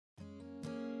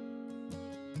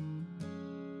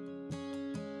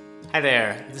Hi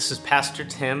there, this is Pastor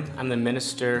Tim. I'm the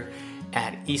minister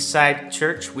at Eastside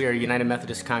Church. We are a United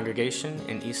Methodist congregation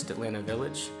in East Atlanta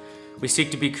Village. We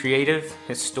seek to be creative,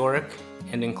 historic,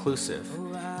 and inclusive.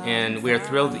 And we are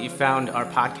thrilled that you found our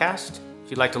podcast.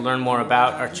 If you'd like to learn more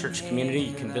about our church community,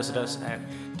 you can visit us at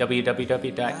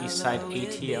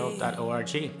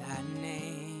www.eastsideatl.org.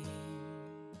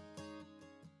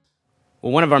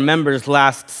 Well, one of our members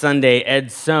last Sunday,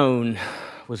 Ed Sohn,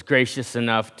 was gracious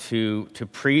enough to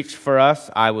preach for us.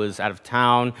 I was out of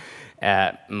town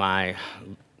at my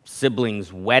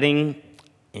sibling's wedding,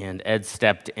 and Ed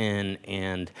stepped in,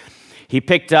 and he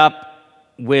picked up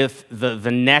with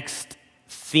the next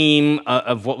theme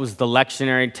of what was the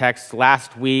lectionary text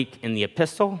last week in the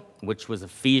epistle, which was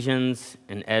Ephesians,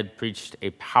 and Ed preached a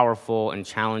powerful and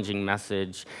challenging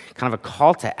message, kind of a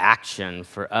call to action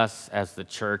for us as the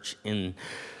church in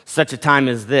such a time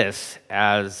as this,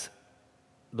 as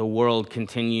the world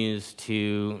continues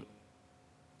to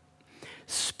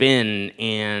spin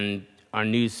and our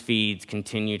news feeds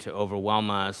continue to overwhelm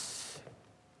us.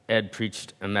 Ed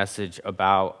preached a message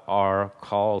about our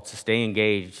call to stay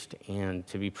engaged and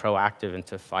to be proactive and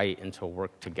to fight and to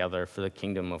work together for the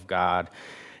kingdom of God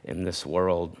in this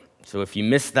world. So if you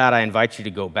missed that, I invite you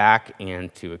to go back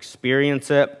and to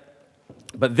experience it.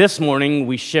 But this morning,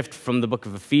 we shift from the book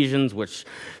of Ephesians, which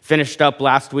finished up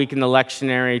last week in the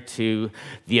lectionary, to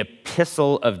the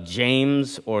epistle of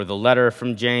James, or the letter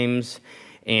from James.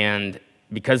 And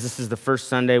because this is the first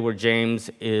Sunday where James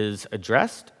is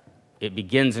addressed, it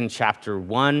begins in chapter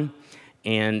 1.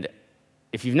 And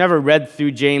if you've never read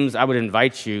through James, I would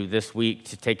invite you this week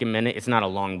to take a minute. It's not a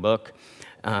long book,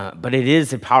 but it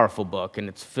is a powerful book, and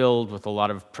it's filled with a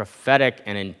lot of prophetic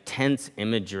and intense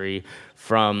imagery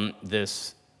from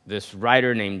this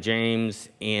writer named James,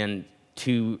 and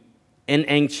to an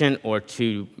ancient or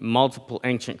to multiple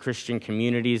ancient Christian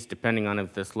communities, depending on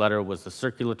if this letter was a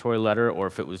circulatory letter or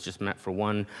if it was just meant for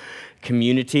one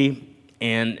community.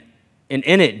 And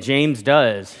in it, James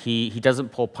he doesn't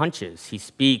pull punches. He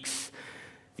speaks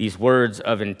these words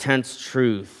of intense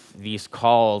truth, these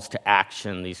calls to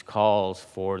action, these calls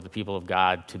for the people of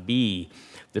God to be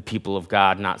the people of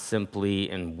God, not simply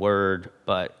in word,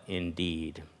 but in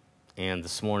deed. And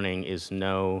this morning is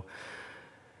no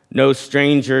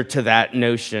stranger to that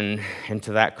notion and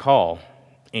to that call.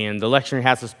 And the lectionary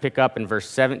has us pick up in verse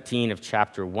 17 of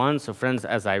chapter 1. So friends,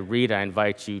 as I read, I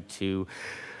invite you to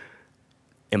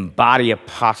embody a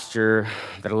posture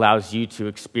that allows you to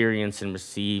experience and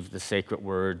receive the sacred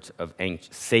words of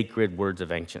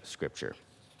ancient Scripture.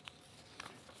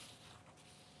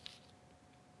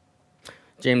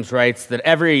 James writes that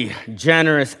every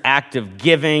generous act of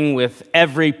giving with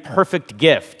every perfect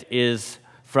gift is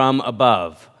from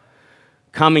above,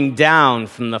 coming down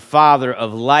from the Father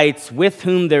of lights, with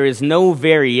whom there is no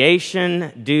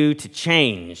variation due to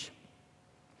change.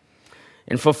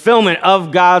 In fulfillment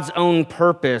of God's own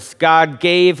purpose, God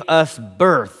gave us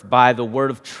birth by the word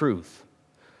of truth,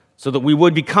 so that we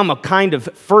would become a kind of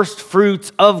first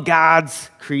fruits of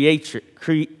God's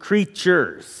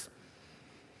creatures.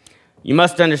 You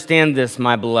must understand this,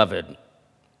 my beloved.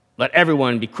 Let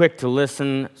everyone be quick to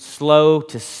listen, slow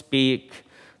to speak,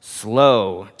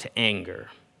 slow to anger.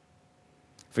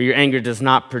 For your anger does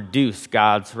not produce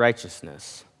God's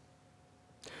righteousness.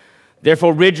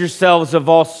 Therefore, rid yourselves of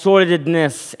all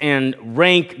sordidness and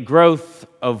rank growth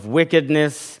of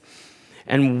wickedness,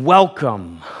 and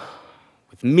welcome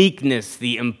with meekness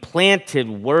the implanted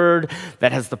word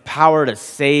that has the power to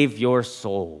save your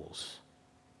souls.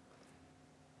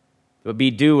 But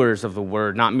be doers of the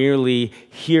word, not merely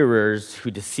hearers who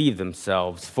deceive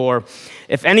themselves. For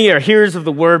if any are hearers of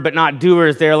the word but not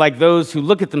doers, they are like those who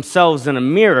look at themselves in a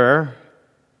mirror.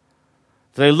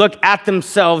 So they look at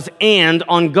themselves, and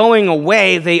on going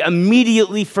away, they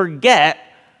immediately forget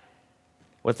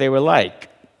what they were like.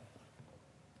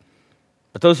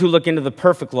 But those who look into the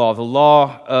perfect law, the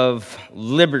law of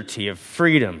liberty, of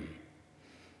freedom,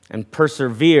 and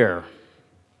persevere,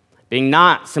 being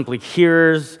not simply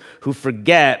hearers who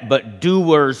forget, but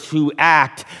doers who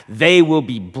act, they will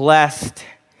be blessed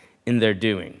in their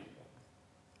doing.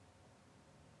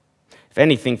 If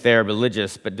any think they are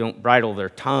religious, but don't bridle their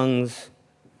tongues,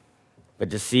 but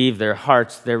deceive their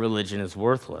hearts, their religion is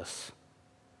worthless.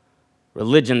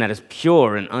 Religion that is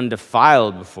pure and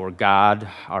undefiled before God,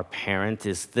 our parent,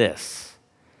 is this: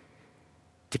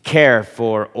 to care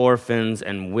for orphans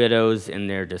and widows in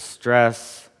their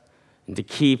distress, and to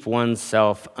keep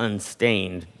oneself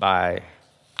unstained by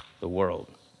the world.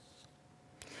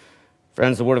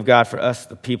 Friends, the word of God for us,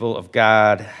 the people of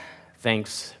God.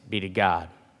 Thanks be to God.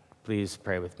 Please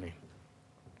pray with me.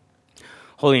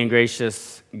 Holy and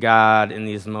gracious God, in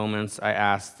these moments, I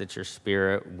ask that your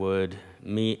Spirit would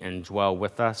meet and dwell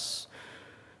with us.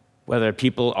 Whether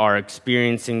people are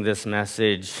experiencing this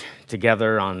message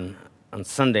together on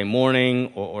Sunday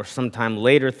morning or sometime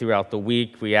later throughout the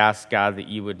week, we ask, God, that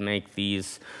you would make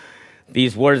these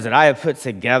words that I have put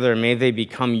together, may they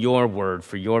become your word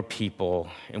for your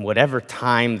people in whatever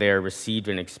time they're received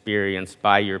and experienced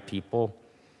by your people.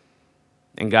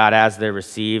 And God, as they're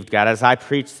received, God, as I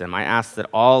preach them, I ask that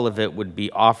all of it would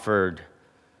be offered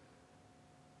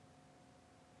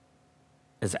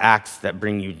as acts that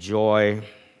bring you joy,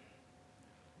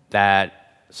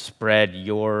 that spread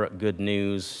your good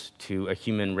news to a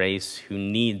human race who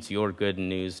needs your good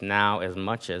news now as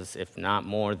much as, if not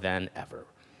more than ever.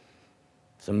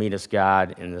 So meet us,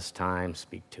 God, in this time.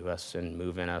 Speak to us and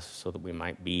move in us so that we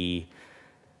might be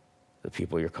the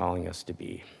people you're calling us to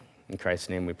be. In Christ's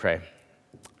name we pray.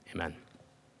 Amen.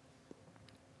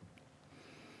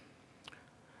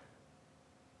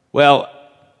 Well,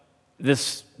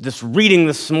 this reading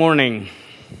this morning,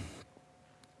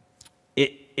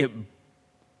 it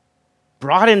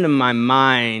brought into my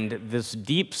mind this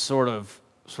deep sort of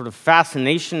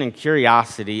fascination and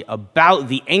curiosity about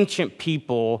the ancient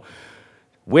people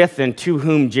with and to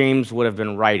whom James would have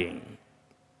been writing.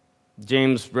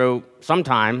 James wrote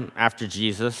sometime after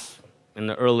Jesus in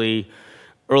the early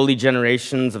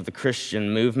generations of the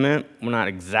Christian movement. We're not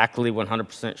exactly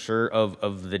 100% sure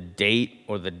of the date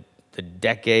or the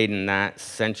decade in that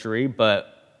century,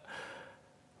 but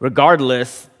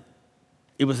regardless,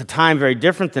 it was a time very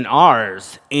different than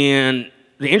ours. And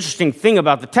the interesting thing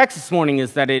about the text this morning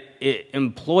is that it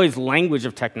employs language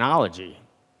of technology,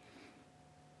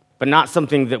 but not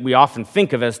something that we often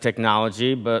think of as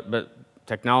technology, but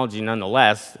technology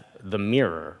nonetheless, the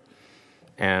mirror.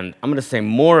 And I'm going to say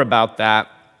more about that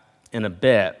in a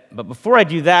bit. But before I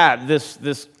do that,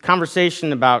 this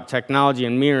conversation about technology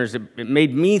and mirrors, it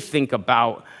made me think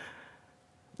about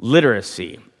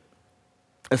literacy,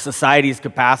 a society's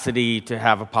capacity to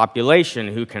have a population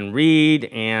who can read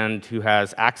and who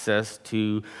has access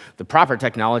to the proper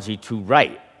technology to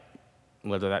write,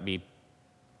 whether that be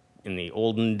in the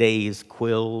olden days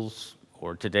quills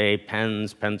or today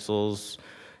pens, pencils,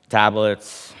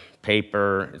 tablets,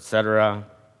 paper, etc.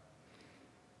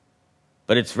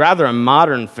 But it's rather a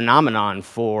modern phenomenon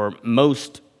for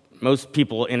most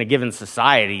people in a given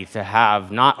society to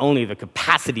have not only the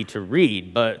capacity to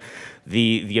read, but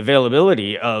the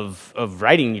availability of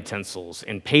writing utensils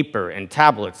and paper and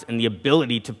tablets and the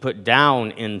ability to put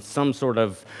down in some sort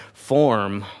of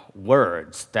form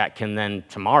words that can then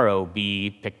tomorrow be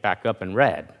picked back up and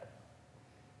read.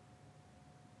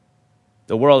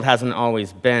 The world hasn't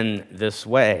always been this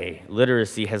way.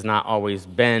 Literacy has not always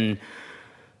been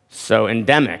so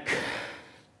endemic.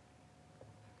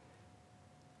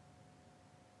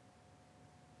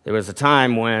 There was a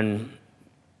time when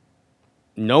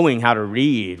knowing how to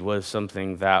read was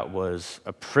something that was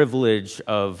a privilege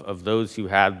of those who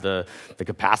had the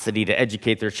capacity to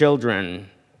educate their children,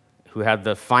 who had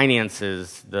the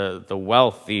finances, the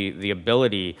wealth, the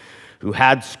ability, who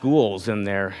had schools in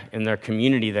their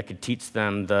community that could teach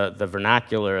them the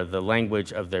vernacular, the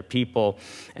language of their people.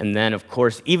 And then, of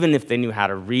course, even if they knew how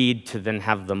to read, to then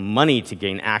have the money to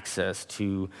gain access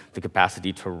to the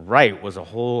capacity to write was a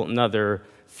whole nother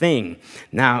thing.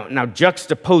 Now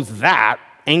juxtapose that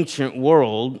ancient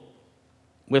world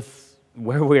with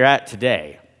where we're at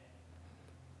today.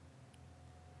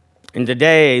 In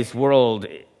today's world,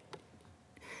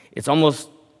 it's almost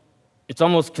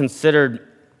considered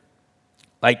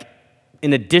like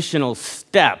an additional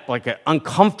step, like an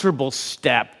uncomfortable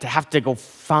step to have to go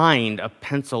find a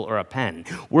pencil or a pen.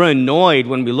 We're annoyed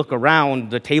when we look around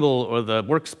the table or the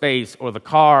workspace or the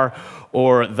car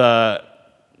or the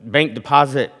bank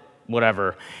deposit,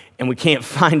 whatever, and we can't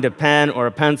find a pen or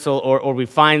a pencil, or we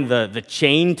find the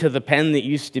chain to the pen that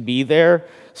used to be there,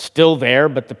 still there,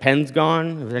 but the pen's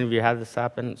gone. Have any of you had this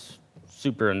happen? It's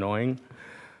super annoying.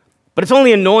 But it's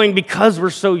only annoying because we're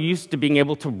so used to being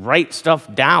able to write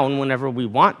stuff down whenever we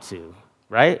want to,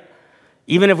 right?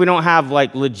 Even if we don't have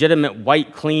like legitimate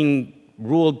white, clean,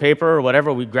 ruled paper or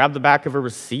whatever, we grab the back of a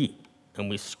receipt and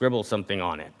we scribble something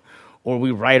on it. Or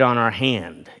we write on our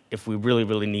hand if we really,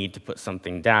 really need to put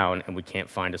something down and we can't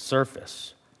find a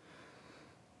surface.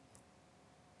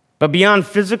 But beyond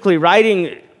physically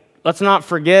writing, let's not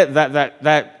forget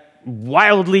that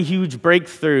wildly huge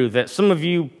breakthrough that some of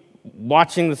you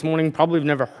watching this morning probably have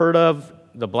never heard of,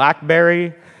 the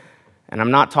BlackBerry. And I'm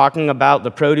not talking about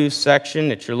the produce section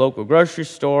at your local grocery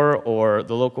store or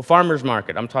the local farmer's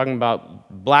market. I'm talking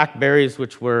about BlackBerries,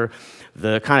 which were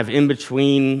the kind of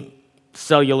in-between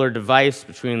cellular device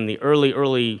between the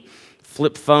early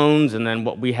flip phones and then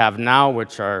what we have now,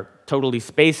 which are totally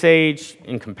space age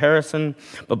in comparison.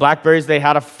 But BlackBerrys, they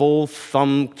had a full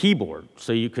thumb keyboard,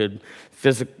 so you could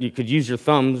use your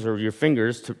thumbs or your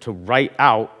fingers to write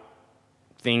out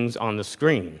things on the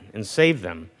screen and save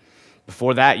them.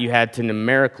 Before that, you had to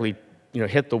numerically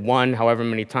hit the 1 however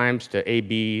many times to A,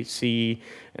 B, C,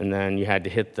 and then you had to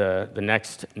hit the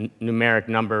next numeric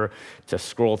number to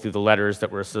scroll through the letters that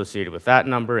were associated with that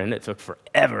number, and it took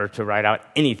forever to write out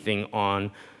anything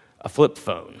on a flip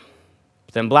phone.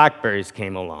 But then BlackBerrys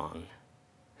came along.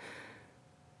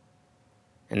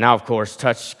 And now, of course,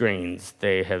 touch screens,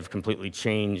 they have completely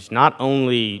changed not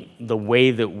only the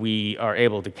way that we are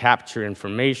able to capture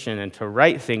information and to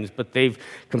write things, but they've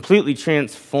completely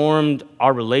transformed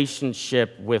our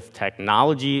relationship with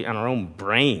technology and our own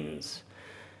brains.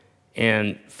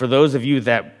 And for those of you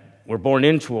that were born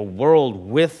into a world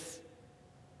with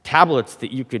tablets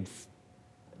that you could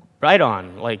write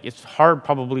on, it's hard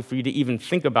probably for you to even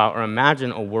think about or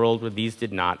imagine a world where these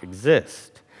did not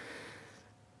exist.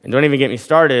 And don't even get me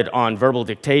started on verbal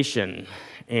dictation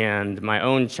and my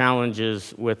own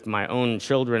challenges with my own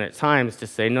children at times to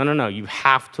say, no, you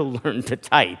have to learn to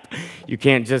type. You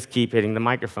can't just keep hitting the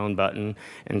microphone button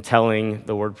and telling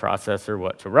the word processor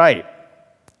what to write.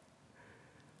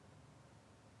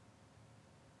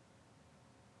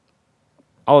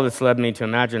 All of this led me to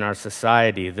imagine our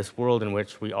society, this world in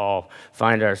which we all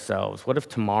find ourselves. What if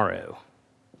tomorrow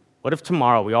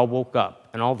we all woke up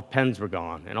and all the pens were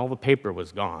gone and all the paper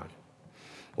was gone?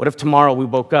 What if tomorrow we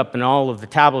woke up and all of the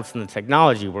tablets and the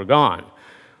technology were gone?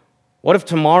 What if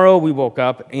tomorrow we woke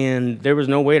up and there was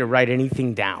no way to write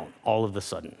anything down all of a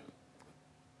sudden?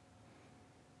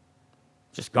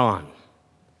 Just gone.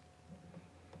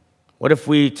 What if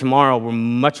we tomorrow were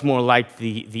much more like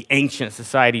the ancient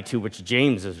society to which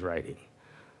James is writing?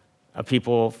 A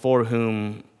people for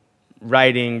whom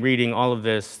writing, reading, all of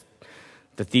this,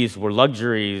 that these were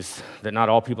luxuries that not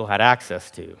all people had access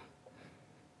to.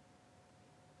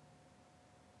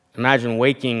 Imagine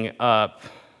waking up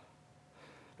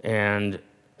and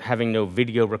having no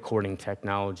video recording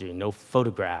technology, no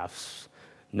photographs,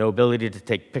 no ability to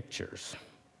take pictures,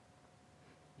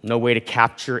 no way to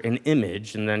capture an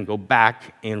image and then go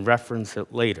back and reference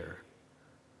it later,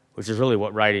 which is really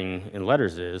what writing in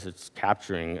letters is. It's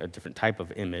capturing a different type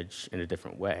of image in a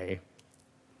different way.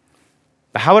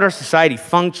 But how would our society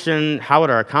function? How would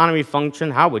our economy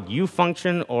function? How would you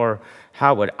function? Or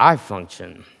how would I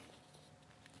function?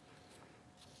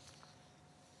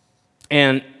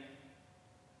 And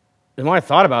the more I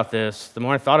thought about this, the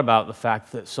more I thought about the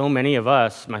fact that so many of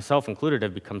us, myself included,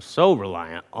 have become so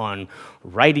reliant on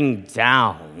writing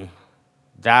down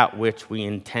that which we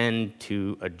intend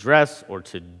to address or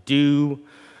to do,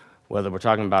 whether we're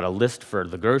talking about a list for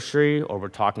the grocery or we're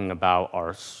talking about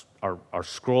our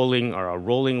scrolling or our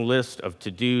rolling list of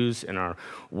to-dos in our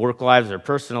work lives or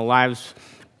personal lives.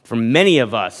 For many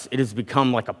of us, it has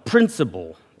become like a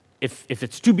principle. If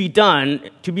it's to be done,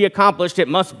 to be accomplished, it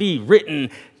must be written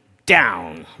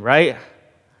down, right?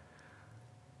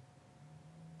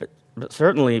 But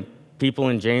certainly, people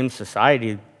in James'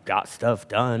 society got stuff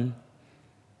done.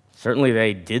 Certainly,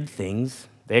 they did things.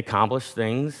 They accomplished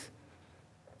things.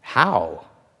 How?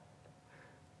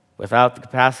 Without the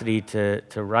capacity to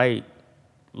write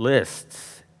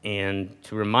lists and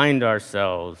to remind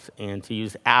ourselves and to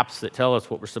use apps that tell us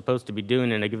what we're supposed to be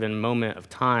doing in a given moment of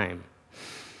time.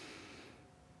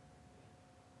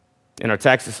 In our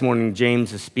text this morning,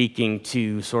 James is speaking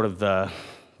to sort of the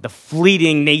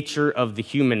fleeting nature of the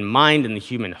human mind and the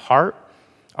human heart,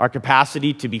 our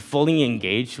capacity to be fully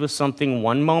engaged with something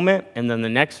one moment and then the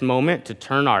next moment to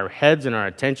turn our heads and our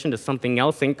attention to something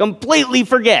else and completely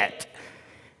forget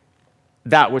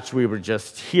that which we were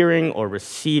just hearing or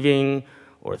receiving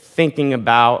or thinking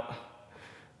about.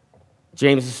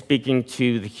 James is speaking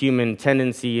to the human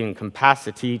tendency and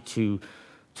capacity to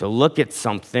look at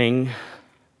something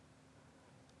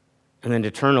and then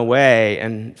to turn away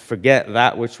and forget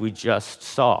that which we just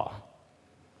saw.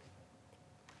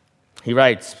 He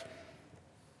writes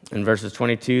in verses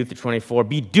 22 through 24,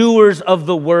 "Be doers of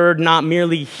the word, not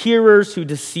merely hearers who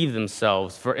deceive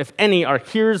themselves. For if any are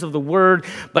hearers of the word,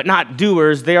 but not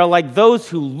doers, they are like those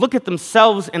who look at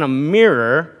themselves in a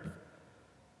mirror.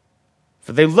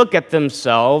 For they look at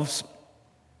themselves,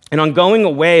 and on going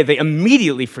away, they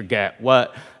immediately forget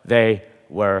what they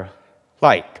were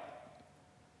like."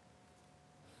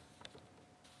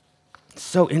 It's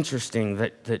so interesting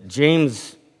that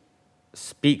James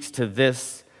speaks to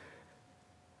this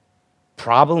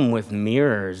problem with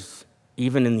mirrors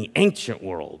even in the ancient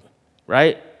world,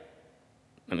 right?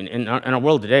 I mean, in our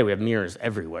world today, we have mirrors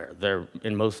everywhere. They're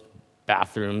in most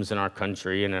bathrooms in our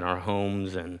country and in our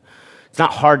homes, and it's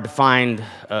not hard to find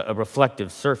a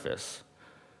reflective surface.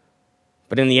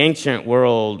 But in the ancient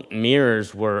world,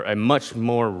 mirrors were a much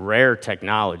more rare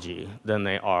technology than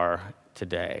they are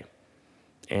today.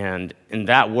 And in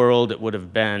that world, it would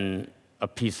have been a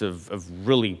piece of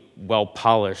really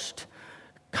well-polished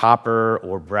copper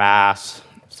or brass,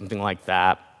 something like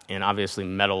that. And obviously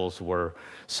metals were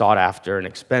sought after and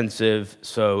expensive,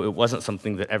 so it wasn't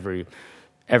something that every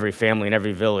family in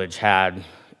every village had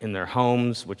in their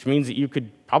homes, which means that you could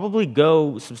probably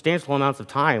go substantial amounts of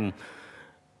time,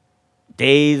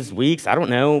 days, weeks, I don't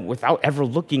know, without ever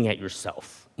looking at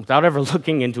yourself, without ever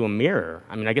looking into a mirror.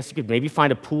 I mean, I guess you could maybe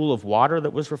find a pool of water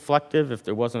that was reflective if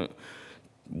there wasn't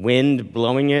wind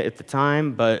blowing it at the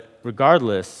time, but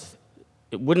regardless,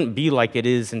 it wouldn't be like it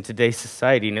is in today's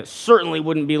society, and it certainly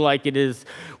wouldn't be like it is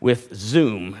with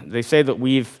Zoom. They say that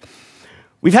we've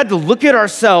had to look at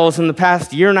ourselves in the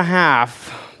past year and a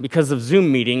half because of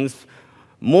Zoom meetings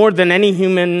more than any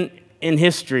human in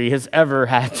history has ever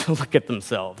had to look at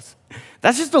themselves.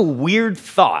 That's just a weird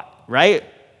thought, right?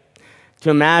 To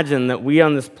imagine that we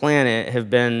on this planet have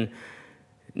been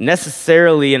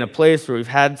necessarily in a place where we've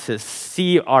had to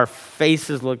see our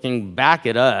faces looking back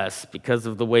at us because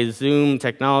of the way Zoom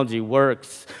technology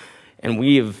works, and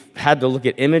we've had to look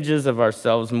at images of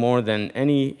ourselves more than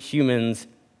any humans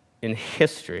in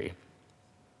history.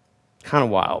 Kind of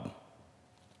wild.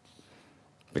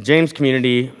 But James'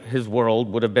 community, his world,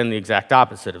 would have been the exact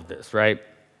opposite of this, right?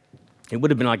 It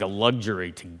would have been like a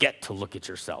luxury to get to look at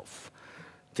yourself,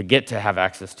 to get to have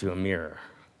access to a mirror.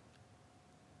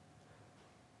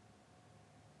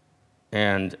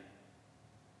 And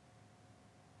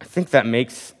I think that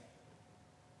makes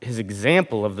his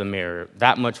example of the mirror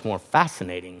that much more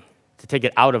fascinating, to take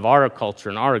it out of our culture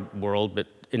and our world,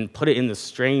 and put it in the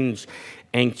strange,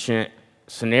 ancient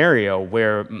scenario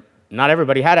where not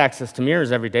everybody had access to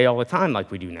mirrors every day all the time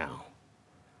like we do now.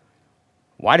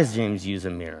 Why does James use a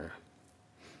mirror?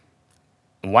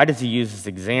 And why does he use this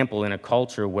example in a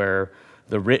culture where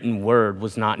the written word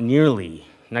was not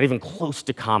even close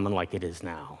to common like it is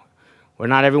now? Where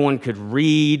not everyone could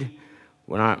read,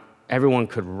 where not everyone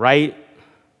could write.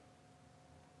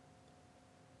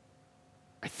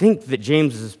 I think that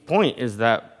James's point is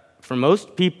that for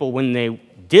most people, when they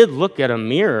did look at a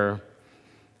mirror,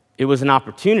 it was an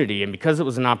opportunity. And because it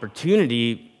was an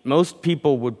opportunity, most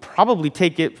people would probably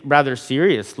take it rather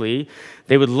seriously.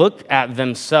 They would look at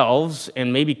themselves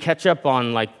and maybe catch up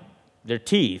on like their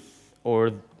teeth,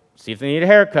 or see if they need a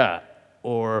haircut,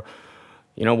 or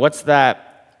what's that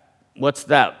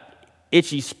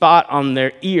itchy spot on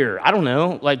their ear? I don't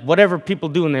know, like whatever people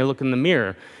do when they look in the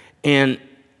mirror. And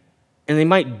they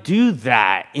might do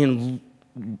that and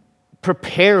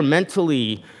prepare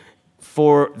mentally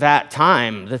for that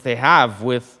time that they have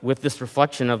with this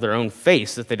reflection of their own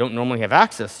face that they don't normally have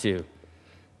access to.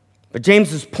 But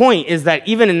James's point is that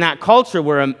even in that culture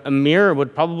where a mirror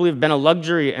would probably have been a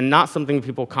luxury and not something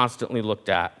people constantly looked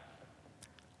at,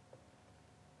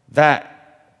 that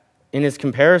in his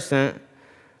comparison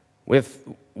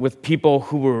with people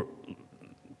who were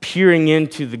peering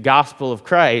into the gospel of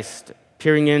Christ,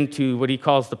 peering into what he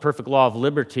calls the perfect law of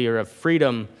liberty or of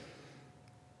freedom,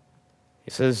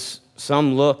 he says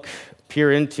some look,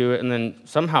 peer into it, and then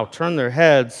somehow turn their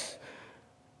heads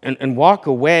and walk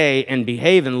away and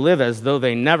behave and live as though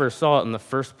they never saw it in the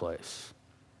first place.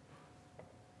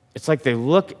 It's like they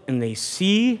look and they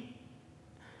see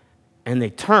and they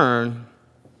turn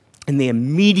and they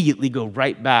immediately go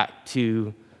right back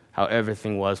to how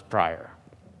everything was prior.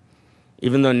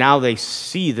 Even though now they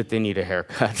see that they need a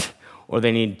haircut or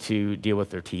they need to deal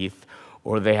with their teeth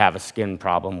or they have a skin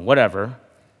problem, whatever,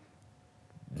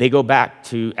 they go back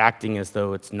to acting as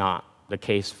though it's not the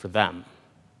case for them,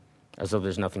 as though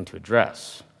there's nothing to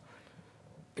address.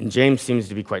 And James seems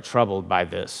to be quite troubled by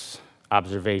this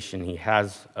observation he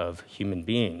has of human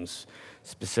beings,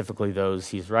 specifically those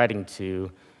he's writing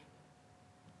to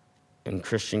in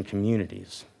Christian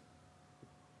communities.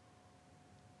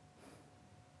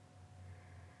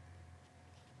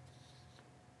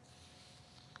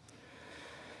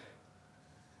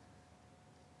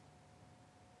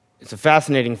 It's a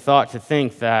fascinating thought to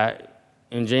think that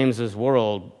in James's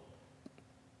world,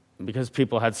 because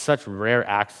people had such rare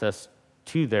access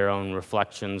to their own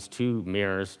reflections, to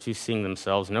mirrors, to seeing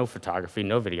themselves, no photography,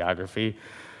 no videography,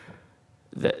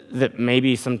 that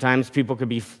maybe sometimes people could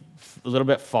be a little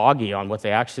bit foggy on what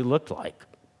they actually looked like.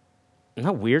 Isn't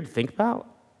that weird to think about?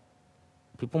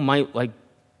 People might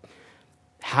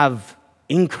have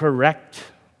incorrect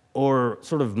or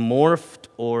sort of morphed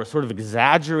or sort of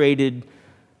exaggerated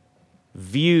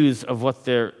views of what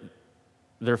their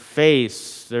their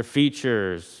face, their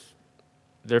features,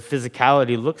 their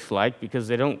physicality looks like because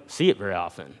they don't see it very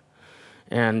often.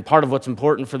 And part of what's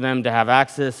important for them to have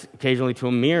access occasionally to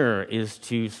a mirror is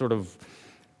to sort of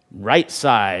right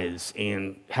size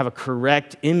and have a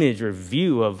correct image or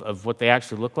view of what they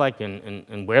actually look like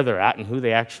and where they're at and who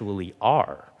they actually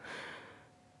are.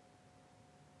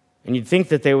 And you'd think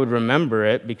that they would remember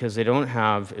it because they don't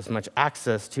have as much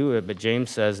access to it, but James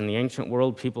says in the ancient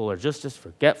world, people are just as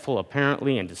forgetful,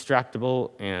 apparently, and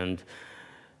distractible and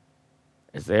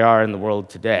as they are in the world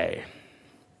today.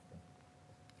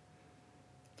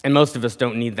 And most of us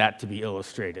don't need that to be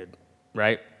illustrated,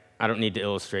 right? I don't need to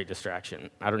illustrate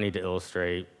distraction. I don't need to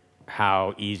illustrate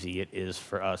how easy it is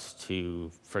for us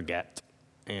to forget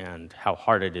and how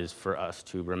hard it is for us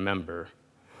to remember.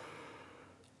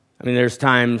 I mean, there's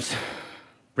times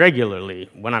regularly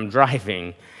when I'm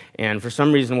driving, and for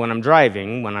some reason when I'm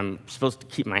driving, when I'm supposed to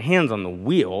keep my hands on the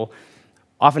wheel,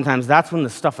 oftentimes that's when the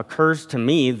stuff occurs to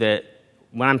me that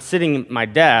when I'm sitting at my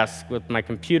desk with my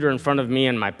computer in front of me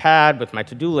and my pad with my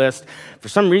to-do list, for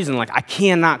some reason, like I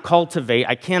cannot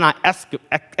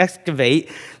excavate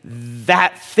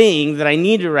that thing that I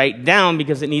need to write down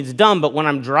because it needs done. But when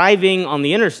I'm driving on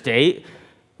the interstate,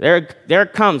 there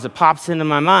it comes, it pops into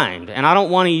my mind. And I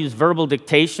don't want to use verbal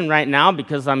dictation right now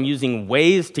because I'm using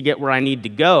Waze to get where I need to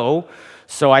go.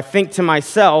 So I think to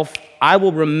myself, I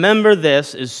will remember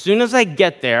this as soon as I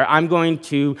get there. I'm going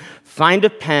to find a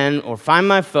pen or find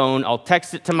my phone. I'll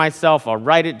text it to myself. I'll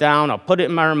write it down. I'll put it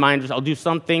in my reminders. I'll do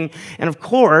something. And of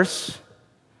course,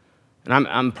 and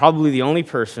I'm probably the only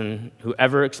person who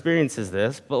ever experiences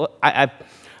this, but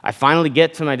I finally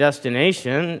get to my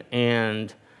destination,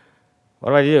 and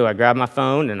what do? I grab my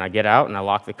phone, and I get out, and I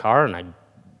lock the car, and I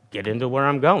get into where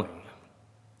I'm going.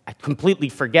 I completely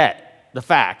forget the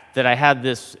fact that I had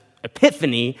this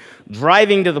epiphany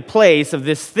driving to the place of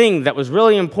this thing that was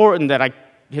really important that I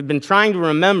had been trying to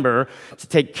remember to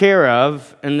take care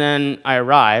of, and then I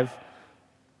arrive,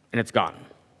 and it's gone.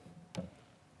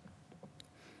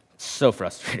 It's so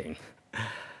frustrating.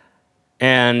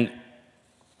 And,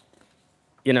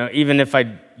 you know, even if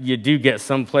you do get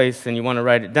someplace and you want to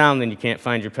write it down, then you can't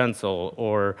find your pencil,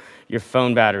 or your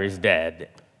phone battery's dead.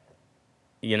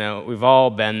 You know, we've all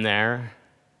been there.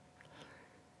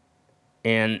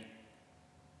 And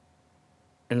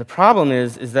the problem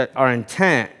is that our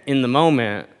intent in the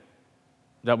moment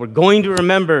that we're going to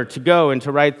remember to go and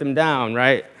to write them down,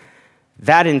 right?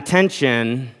 That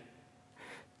intention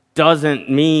doesn't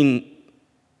make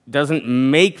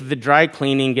the dry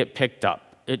cleaning get picked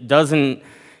up. It doesn't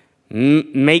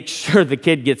make sure the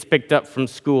kid gets picked up from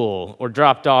school or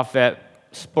dropped off at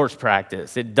sports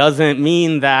practice. It doesn't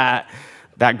mean that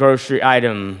grocery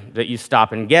item that you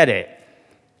stop and get it.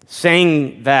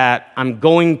 Saying that I'm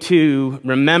going to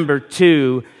remember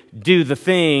to do the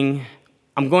thing,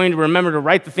 I'm going to remember to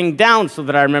write the thing down so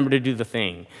that I remember to do the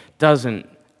thing, doesn't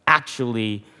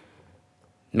actually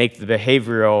make the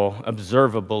behavioral,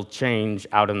 observable change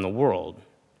out in the world,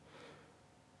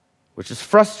 which is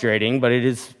frustrating, but it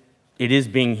is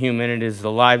being human. It is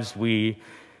the lives we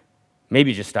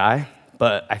maybe just die,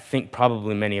 but I think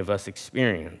probably many of us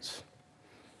experience,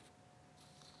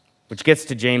 which gets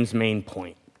to James' main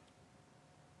point,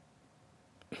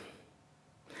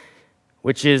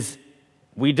 which is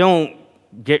we don't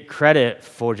get credit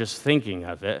for just thinking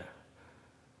of it.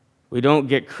 We don't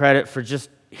get credit for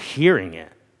just hearing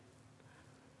it.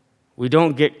 We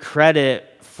don't get credit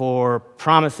for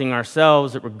promising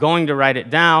ourselves that we're going to write it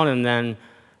down and then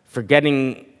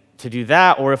forgetting to do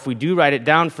that, or if we do write it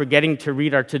down, forgetting to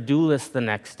read our to-do list the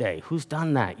next day. Who's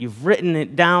done that? You've written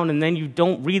it down and then you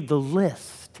don't read the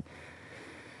list.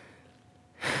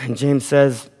 And James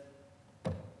says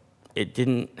it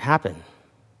didn't happen.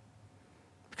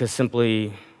 Because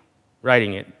simply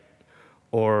writing it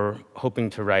or hoping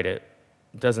to write it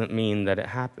doesn't mean that it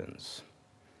happens.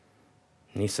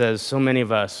 And he says, so many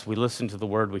of us, we listen to the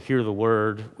word, we hear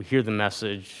the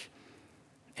message,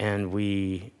 and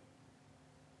we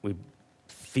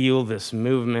feel this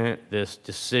movement, this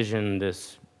decision,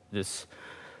 this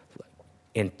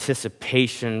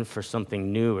anticipation for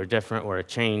something new or different or a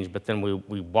change, but then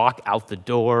we walk out the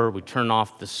door, we turn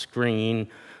off the screen,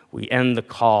 we end the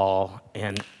call,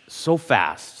 and so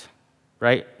fast,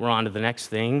 right? We're on to the next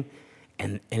thing,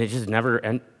 and it just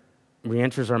never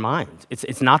re-enters our minds.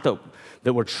 It's not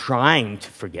that we're trying to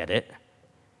forget it.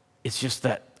 It's just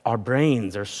that our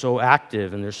brains are so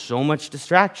active, and there's so much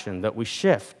distraction that we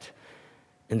shift,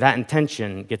 and that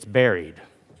intention gets buried.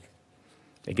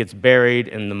 It gets buried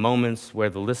in the moments where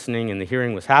the listening and the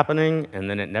hearing was happening, and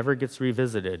then it never gets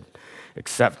revisited,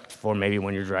 except for maybe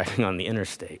when you're driving on the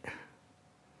interstate.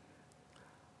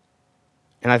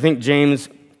 And I think James'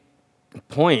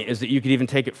 point is that you could even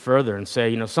take it further and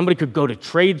say, somebody could go to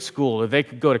trade school or they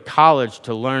could go to college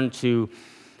to learn to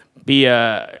be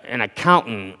an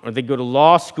accountant, or they go to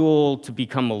law school to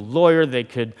become a lawyer, they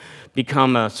could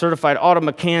become a certified auto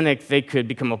mechanic, they could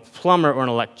become a plumber or an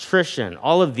electrician,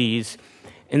 all of these,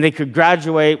 and they could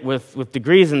graduate with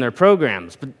degrees in their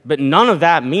programs. But none of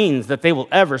that means that they will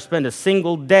ever spend a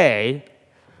single day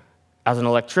as an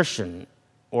electrician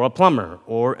or a plumber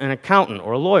or an accountant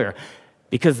or a lawyer,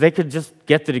 because they could just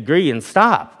get the degree and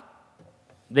stop.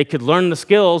 They could learn the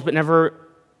skills but never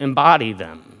embody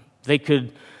them. They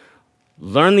could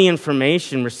learn the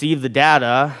information, receive the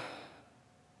data,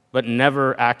 but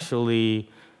never actually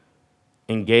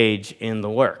engage in the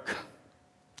work,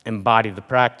 embody the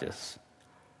practice.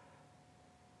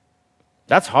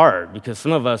 That's hard because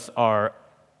some of us are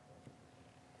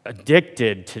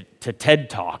addicted to TED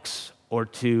Talks or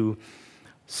to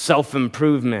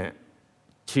self-improvement,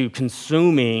 to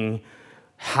consuming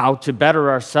how to better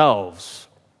ourselves.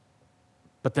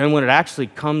 But then when it actually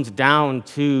comes down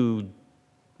to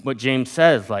what James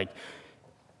says, like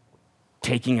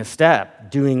taking a step,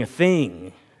 doing a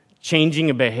thing, changing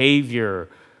a behavior,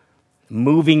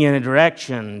 moving in a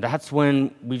direction, that's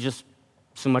when we just,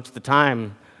 so much of the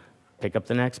time, pick up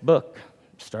the next book,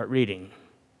 start reading,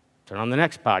 turn on the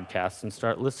next podcast and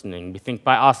start listening. We think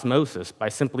by osmosis, by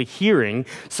simply hearing,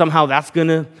 somehow that's going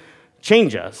to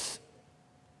change us.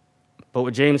 But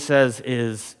what James says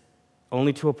is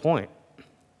only to a point.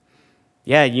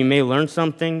 Yeah, you may learn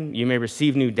something, you may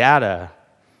receive new data,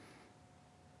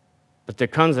 but there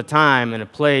comes a time and a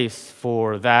place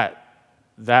for that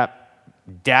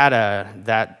data,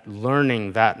 that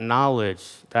learning, that knowledge,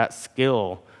 that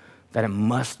skill, that it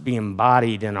must be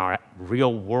embodied in our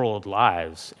real world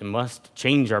lives. It must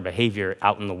change our behavior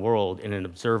out in the world in an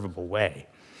observable way.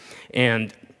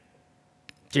 And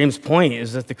James' point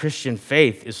is that the Christian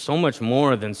faith is so much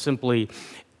more than simply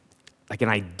like an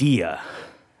idea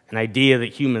that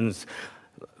humans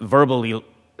verbally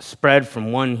spread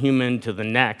from one human to the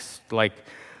next, like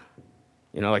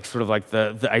sort of like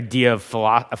the idea of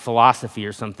philosophy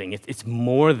or something. It's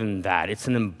more than that. It's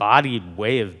an embodied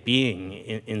way of being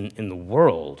in the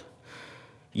world.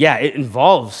 Yeah, it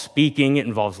involves speaking, it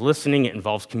involves listening, it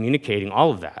involves communicating,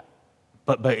 all of that.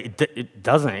 But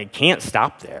it can't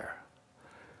stop there.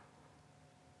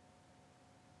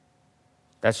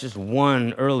 That's just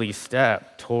one early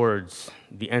step towards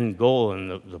the end goal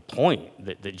and the point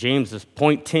that James is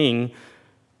pointing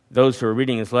those who are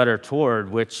reading his letter toward,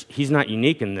 which he's not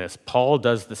unique in this. Paul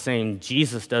does the same,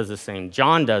 Jesus does the same,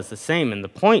 John does the same. And the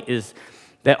point is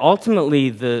that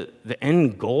ultimately the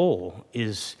end goal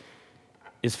is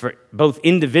for both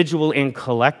individual and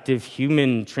collective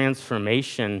human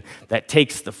transformation that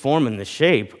takes the form and the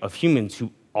shape of humans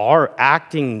who are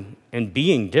acting and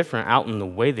being different out in the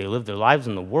way they live their lives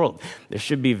in the world. There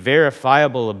should be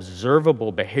verifiable,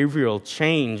 observable behavioral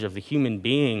change of the human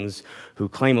beings who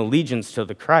claim allegiance to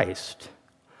the Christ.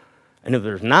 And if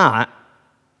there's not,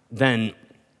 then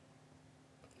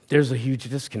there's a huge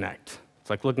disconnect. It's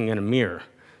like looking in a mirror,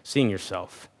 seeing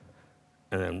yourself,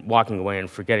 and then walking away and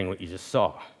forgetting what you just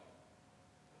saw.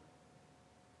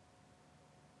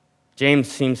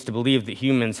 James seems to believe that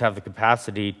humans have the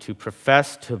capacity to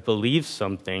profess to believe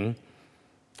something,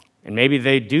 and maybe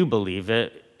they do believe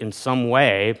it in some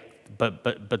way,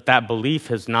 but that belief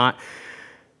has not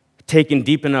taken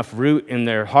deep enough root in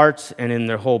their hearts and in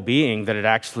their whole being that it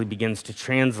actually begins to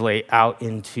translate out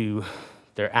into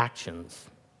their actions.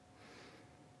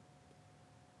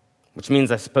 Which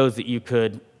means, I suppose, that you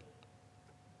could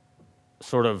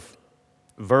sort of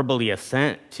verbally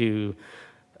assent to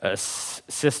a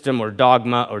system or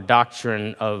dogma or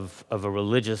doctrine of a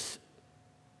religious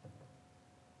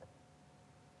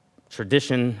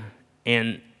tradition,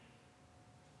 and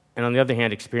on the other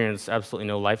hand, experience absolutely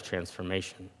no life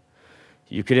transformation.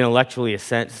 You could intellectually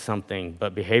assent to something,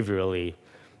 but behaviorally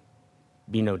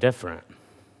be no different.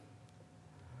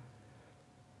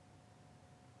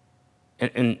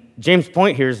 And James'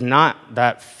 point here is not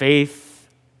that faith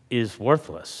is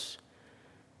worthless.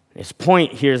 His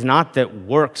point here is not that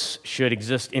works should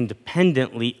exist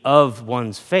independently of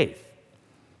one's faith.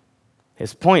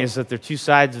 His point is that they're two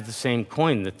sides of the same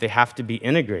coin, that they have to be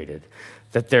integrated,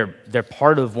 that they're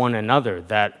part of one another,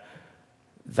 that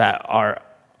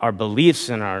our beliefs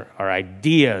and our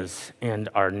ideas and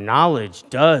our knowledge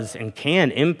does and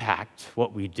can impact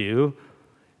what we do,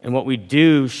 and what we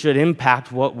do should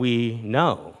impact what we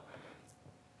know.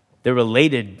 They're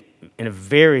related in a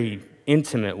very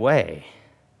intimate way.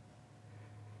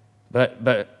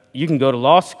 But you can go to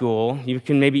law school, you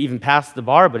can maybe even pass the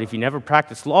bar, but if you never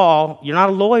practice law, you're not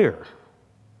a lawyer.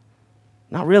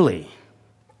 Not really.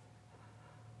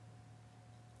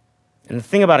 And the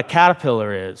thing about a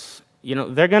caterpillar is,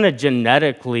 they're going to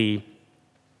genetically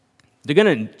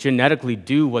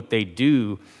do what they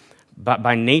do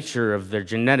by nature of their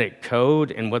genetic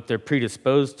code and what they're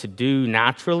predisposed to do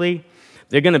naturally.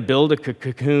 They're going to build a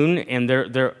cocoon, and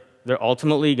they're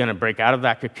ultimately going to break out of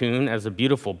that cocoon as a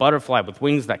beautiful butterfly with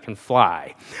wings that can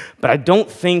fly. But I don't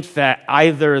think that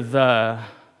either the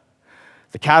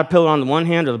caterpillar on the one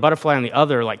hand or the butterfly on the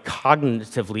other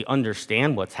cognitively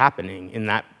understand what's happening in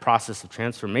that process of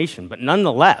transformation. But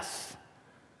nonetheless,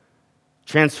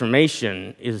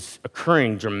 transformation is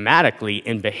occurring dramatically,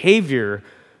 and behavior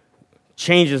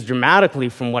changes dramatically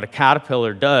from what a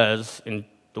caterpillar does in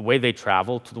the way they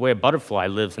travel to the way a butterfly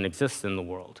lives and exists in the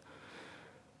world.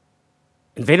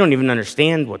 And they don't even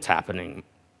understand what's happening.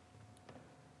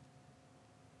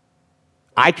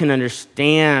 I can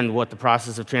understand what the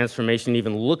process of transformation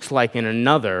even looks like in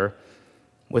another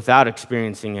without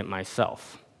experiencing it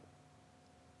myself,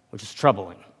 which is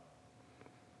troubling.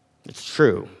 It's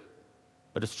true,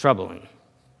 but it's troubling,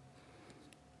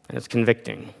 and it's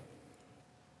convicting.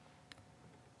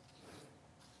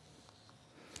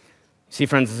 See,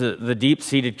 friends, the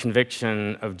deep-seated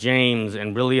conviction of James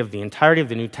and really of the entirety of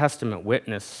the New Testament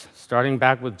witness, starting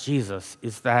back with Jesus,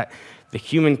 is that the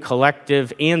human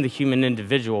collective and the human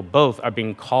individual both are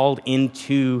being called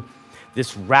into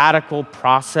this radical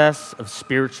process of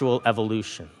spiritual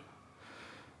evolution.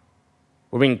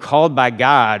 We're being called by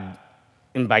God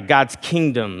and by God's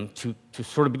kingdom to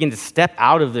sort of begin to step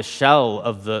out of the shell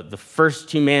of the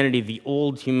first humanity, the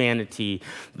old humanity,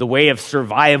 the way of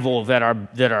survival that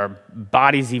our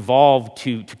bodies evolved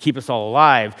to keep us all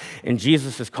alive. And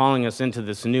Jesus is calling us into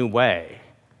this new way.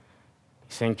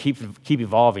 He's saying, keep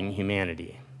evolving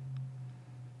humanity.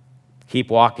 Keep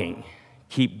walking.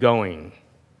 Keep going.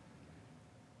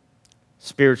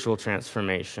 Spiritual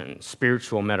transformation,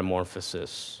 spiritual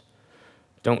metamorphosis.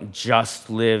 Don't just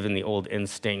live in the old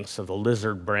instincts of the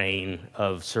lizard brain,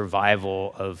 of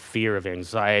survival, of fear, of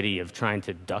anxiety, of trying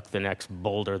to duck the next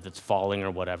boulder that's falling or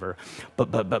whatever,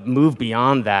 but move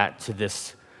beyond that to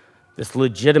this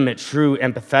legitimate, true,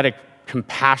 empathetic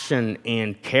compassion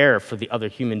and care for the other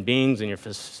human beings in your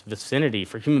vicinity,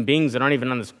 for human beings that aren't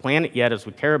even on this planet yet, as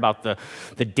we care about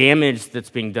the damage that's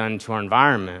being done to our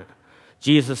environment.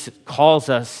 Jesus calls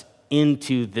us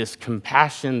into this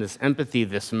compassion, this empathy,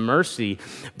 this mercy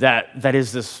that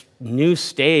is this new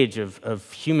stage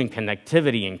of human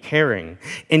connectivity and caring.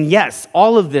 And yes,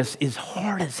 all of this is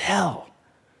hard as hell.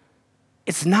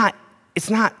 It's not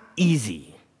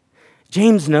easy.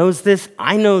 James knows this.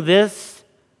 I know this.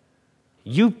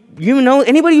 You know,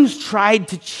 anybody who's tried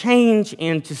to change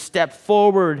and to step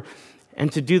forward and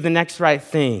to do the next right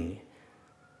thing,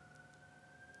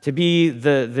 to be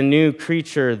the new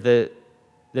creature that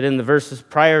in the verses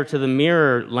prior to the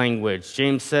mirror language,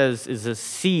 James says is a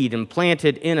seed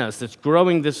implanted in us that's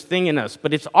growing this thing in us.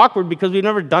 But it's awkward because we've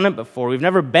never done it before. We've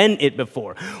never been it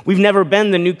before. We've never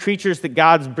been the new creatures that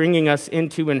God's bringing us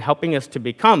into and helping us to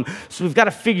become. So we've got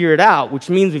to figure it out, which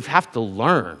means we have to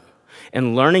learn.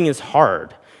 And learning is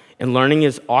hard. And learning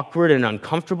is awkward and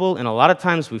uncomfortable. And a lot of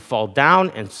times we fall down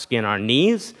and skin our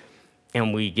knees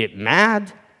and we get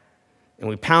mad. And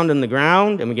we pound on the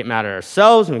ground, and we get mad at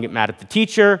ourselves, and we get mad at the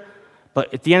teacher.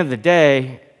 But at the end of the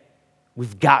day,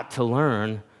 we've got to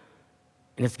learn,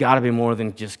 and it's got to be more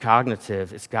than just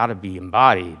cognitive. It's got to be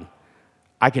embodied.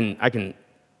 I can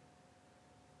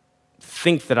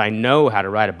think that I know how to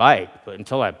ride a bike, but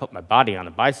until I put my body on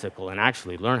a bicycle and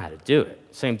actually learn how to do it.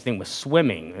 Same thing with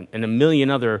swimming and a million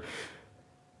other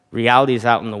realities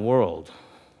out in the world.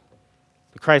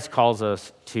 Christ calls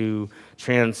us to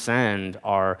transcend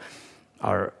our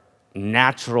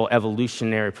natural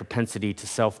evolutionary propensity to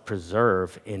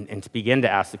self-preserve and to begin to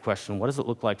ask the question, what does it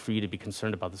look like for you to be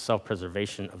concerned about the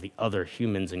self-preservation of the other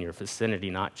humans in your vicinity,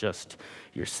 not just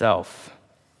yourself?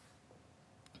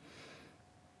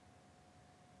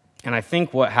 And I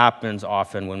think what happens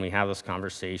often when we have this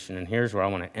conversation, and here's where I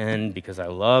want to end because I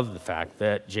love the fact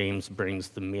that James brings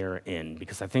the mirror in,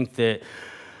 because I think that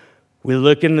we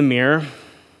look in the mirror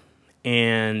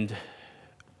and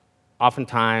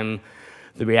oftentimes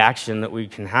the reaction that we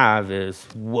can have is,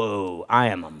 whoa, I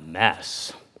am a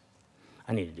mess.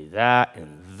 I need to do that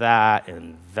and that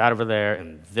and that over there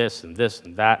and this and this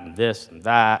and that and this and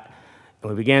that.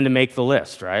 And we begin to make the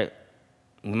list, right?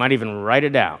 We might even write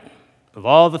it down of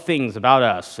all the things about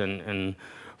us and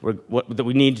that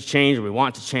we need to change or we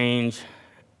want to change.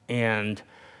 And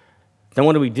then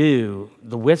what do?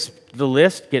 The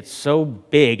list gets so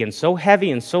big and so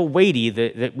heavy and so weighty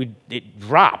that it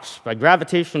drops by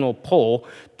gravitational pull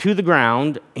to the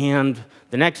ground, and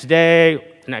the next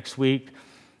day, the next week,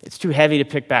 It's too heavy to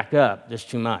pick back up. There's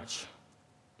too much.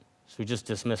 So we just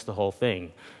dismiss the whole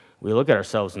thing. We look at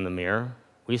ourselves in the mirror,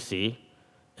 we see,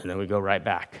 and then we go right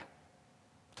back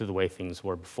to the way things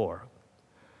were before.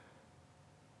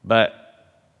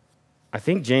 But I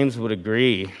think James would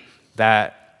agree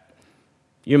that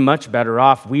you're much better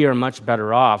off, we are much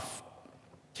better off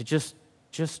to just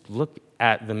look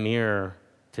at the mirror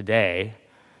today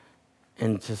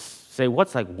and to say,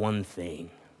 what's like one thing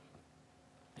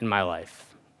in my life?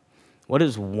 What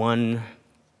is one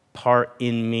part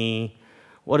in me?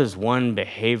 What is one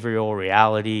behavioral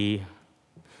reality?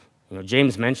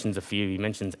 James mentions a few. He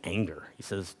mentions anger. He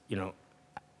says,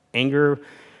 anger,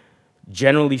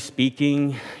 generally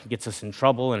speaking, gets us in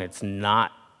trouble, and it's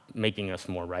not making us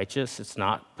more righteous. It's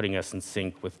not putting us in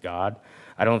sync with God.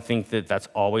 I don't think that that's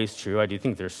always true. I do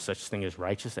think there's such thing as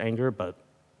righteous anger, but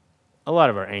a lot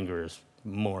of our anger is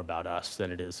more about us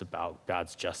than it is about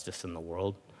God's justice in the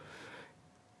world.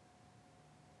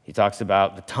 He talks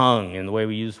about the tongue and the way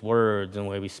we use words and the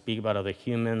way we speak about other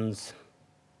humans.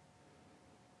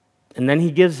 And then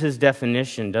he gives his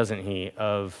definition, doesn't he,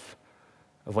 of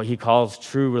what he calls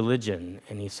true religion.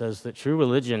 And he says that true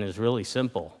religion is really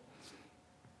simple.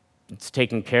 It's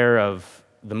taking care of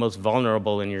the most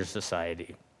vulnerable in your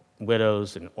society,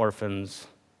 widows and orphans,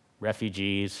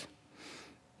 refugees.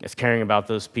 It's caring about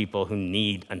those people who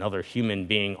need another human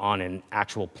being on an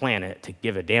actual planet to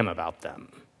give a damn about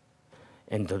them,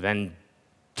 and to then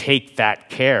take that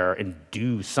care and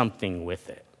do something with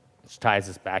it, which ties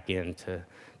us back into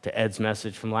Ed's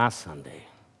message from last Sunday.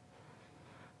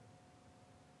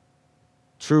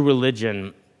 True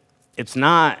religion, it's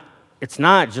not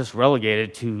just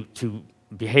relegated to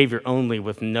behavior only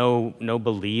with no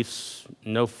beliefs,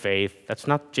 no faith. That's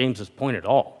not James's point at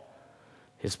all.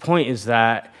 His point is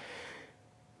that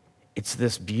it's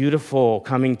this beautiful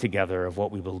coming together of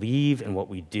what we believe and what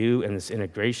we do, and this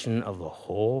integration of the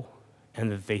whole,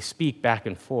 and that they speak back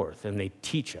and forth, and they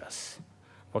teach us.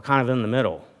 We're kind of in the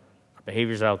middle. Our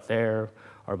behavior's out there,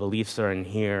 our beliefs are in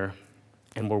here,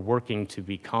 and we're working to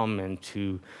become and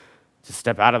to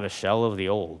step out of the shell of the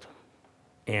old.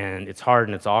 And it's hard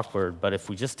and it's awkward, but if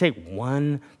we just take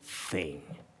one thing,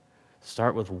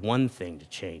 start with one thing to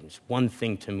change, one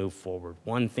thing to move forward,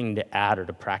 one thing to add or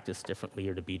to practice differently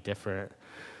or to be different,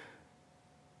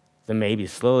 then maybe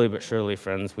slowly but surely,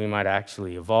 friends, we might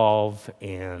actually evolve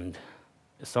and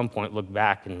at some point look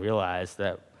back and realize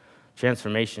that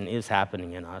transformation is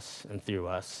happening in us and through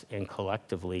us and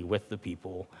collectively with the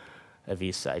people of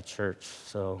Eastside Church.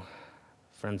 So,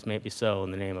 friends, may it be so in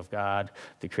the name of God,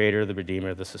 the Creator, the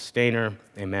Redeemer, the Sustainer.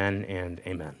 Amen and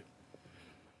amen.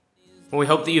 Well, we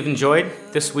hope that you've enjoyed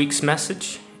this week's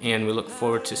message, and we look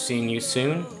forward to seeing you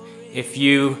soon. If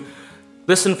you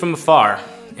listen from afar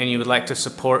and you would like to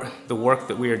support the work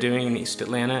that we are doing in East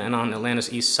Atlanta and on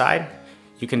Atlanta's East Side,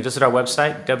 you can visit our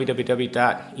website,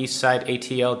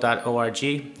 www.eastsideatl.org,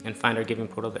 and find our giving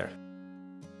portal there.